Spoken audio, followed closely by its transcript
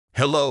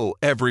Hello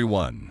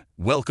everyone,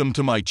 welcome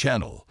to my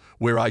channel,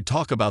 where I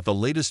talk about the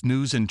latest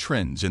news and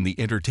trends in the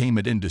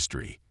entertainment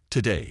industry.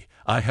 Today,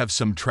 I have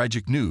some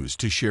tragic news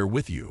to share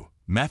with you.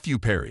 Matthew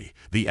Perry,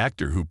 the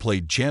actor who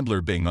played Chandler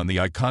Bing on the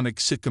iconic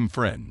sitcom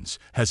Friends,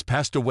 has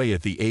passed away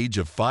at the age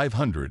of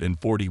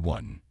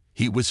 541.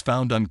 He was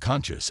found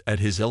unconscious at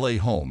his LA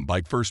home by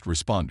first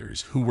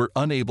responders who were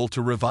unable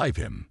to revive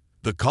him.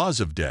 The cause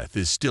of death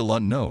is still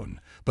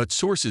unknown, but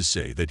sources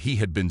say that he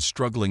had been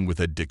struggling with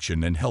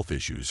addiction and health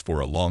issues for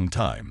a long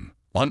time.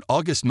 On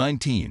August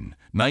 19,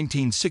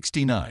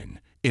 1969,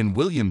 in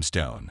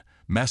Williamstown,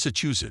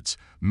 Massachusetts,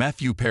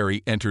 Matthew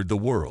Perry entered the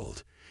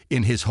world.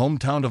 In his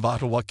hometown of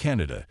Ottawa,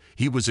 Canada,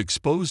 he was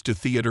exposed to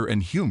theater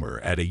and humor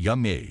at a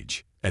young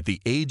age. At the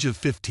age of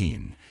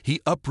 15,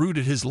 he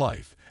uprooted his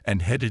life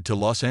and headed to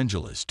Los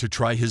Angeles to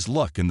try his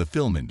luck in the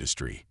film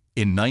industry.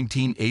 In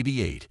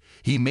 1988,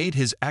 he made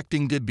his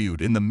acting debut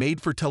in the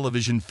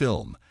made-for-television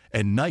film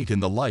A Night in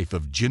the Life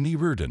of Jimmy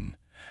Reardon.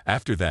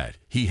 After that,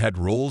 he had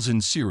roles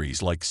in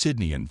series like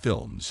Sydney and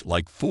films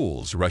like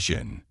Fools Rush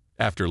In.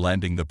 After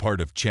landing the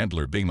part of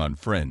Chandler Bing on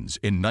Friends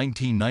in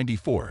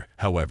 1994,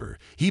 however,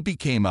 he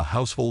became a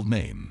household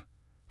name.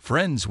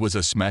 Friends was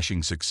a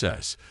smashing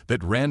success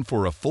that ran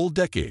for a full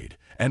decade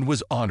and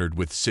was honored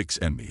with 6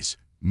 Emmys.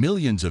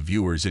 Millions of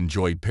viewers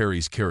enjoyed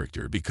Perry's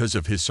character because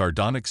of his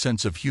sardonic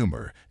sense of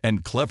humor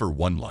and clever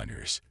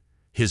one-liners.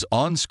 His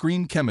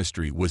on-screen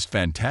chemistry was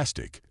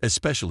fantastic,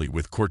 especially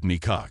with Courteney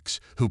Cox,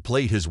 who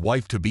played his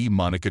wife-to-be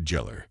Monica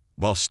Geller.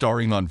 While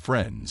starring on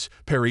Friends,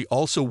 Perry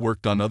also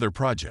worked on other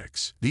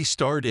projects. He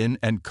starred in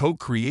and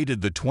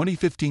co-created the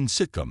 2015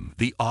 sitcom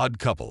The Odd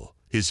Couple.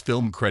 His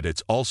film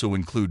credits also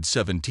include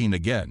 17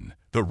 Again,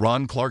 The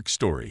Ron Clark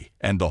Story,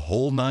 and The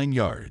Whole 9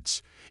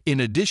 Yards. In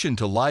addition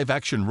to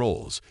live-action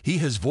roles, he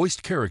has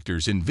voiced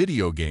characters in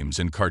video games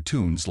and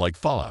cartoons like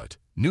Fallout,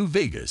 New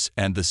Vegas,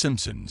 and The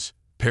Simpsons.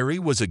 Perry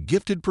was a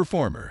gifted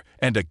performer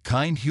and a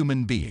kind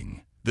human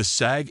being. The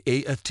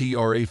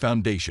SAG-AFTRA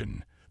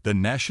Foundation, the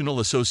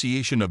National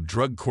Association of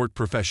Drug Court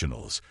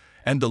Professionals,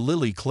 and the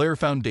Lily Claire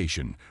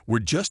Foundation were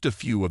just a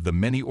few of the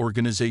many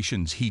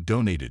organizations he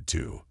donated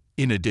to.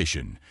 In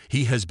addition,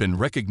 he has been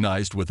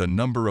recognized with a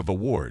number of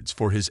awards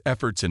for his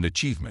efforts and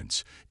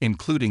achievements,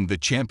 including the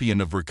Champion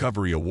of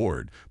Recovery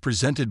Award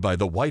presented by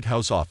the White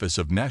House Office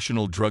of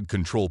National Drug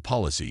Control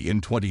Policy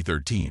in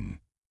 2013.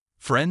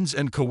 Friends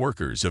and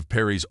coworkers of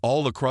Perry's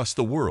all across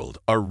the world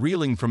are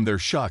reeling from their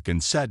shock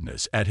and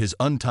sadness at his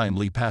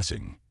untimely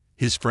passing.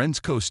 His Friends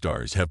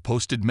co-stars have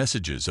posted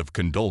messages of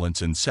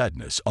condolence and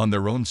sadness on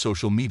their own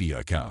social media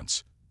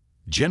accounts.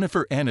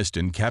 Jennifer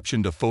Aniston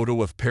captioned a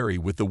photo of Perry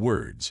with the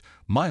words,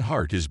 "My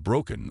heart is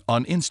broken,"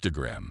 on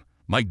Instagram.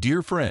 "My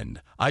dear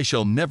friend, I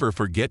shall never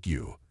forget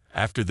you."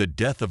 After the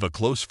death of a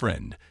close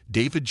friend,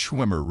 David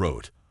Schwimmer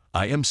wrote,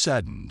 "I am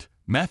saddened.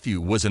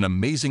 Matthew was an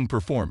amazing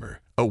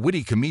performer, a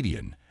witty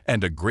comedian,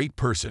 and a great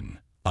person.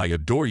 I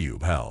adore you,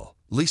 pal."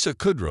 Lisa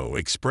Kudrow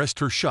expressed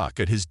her shock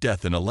at his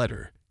death in a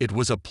letter. "It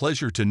was a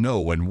pleasure to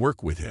know and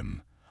work with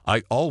him.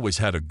 I always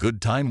had a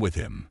good time with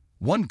him.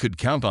 One could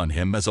count on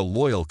him as a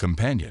loyal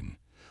companion.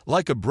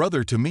 Like a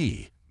brother to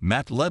me,"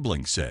 Matt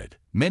Lebling said.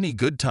 "Many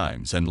good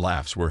times and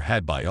laughs were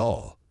had by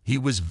all. He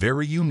was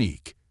very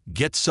unique.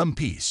 Get some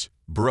peace,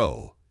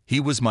 bro. He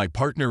was my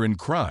partner in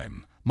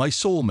crime, my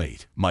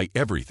soulmate, my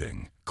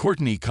everything."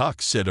 Courteney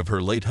Cox said of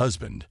her late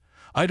husband,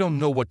 "I don't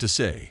know what to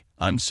say.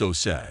 I'm so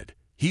sad.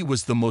 He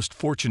was the most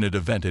fortunate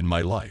event in my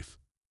life."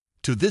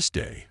 To this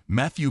day,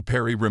 Matthew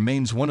Perry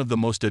remains one of the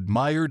most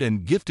admired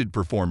and gifted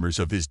performers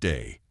of his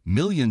day.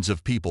 Millions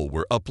of people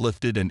were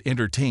uplifted and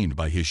entertained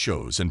by his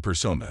shows and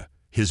persona.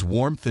 His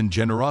warmth and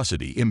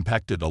generosity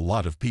impacted a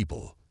lot of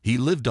people. He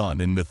lived on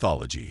in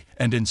mythology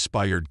and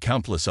inspired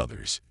countless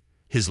others.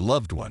 His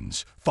loved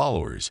ones,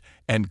 followers,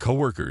 and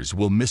coworkers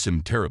will miss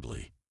him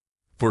terribly.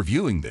 For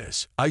viewing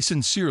this, I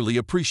sincerely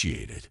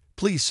appreciate it.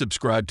 Please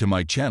subscribe to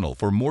my channel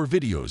for more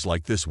videos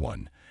like this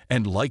one,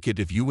 and like it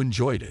if you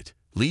enjoyed it.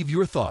 Leave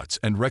your thoughts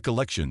and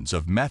recollections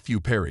of Matthew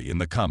Perry in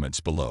the comments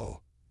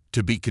below.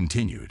 To be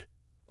continued.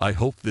 I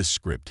hope this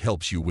script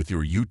helps you with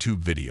your YouTube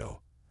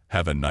video.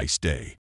 Have a nice day.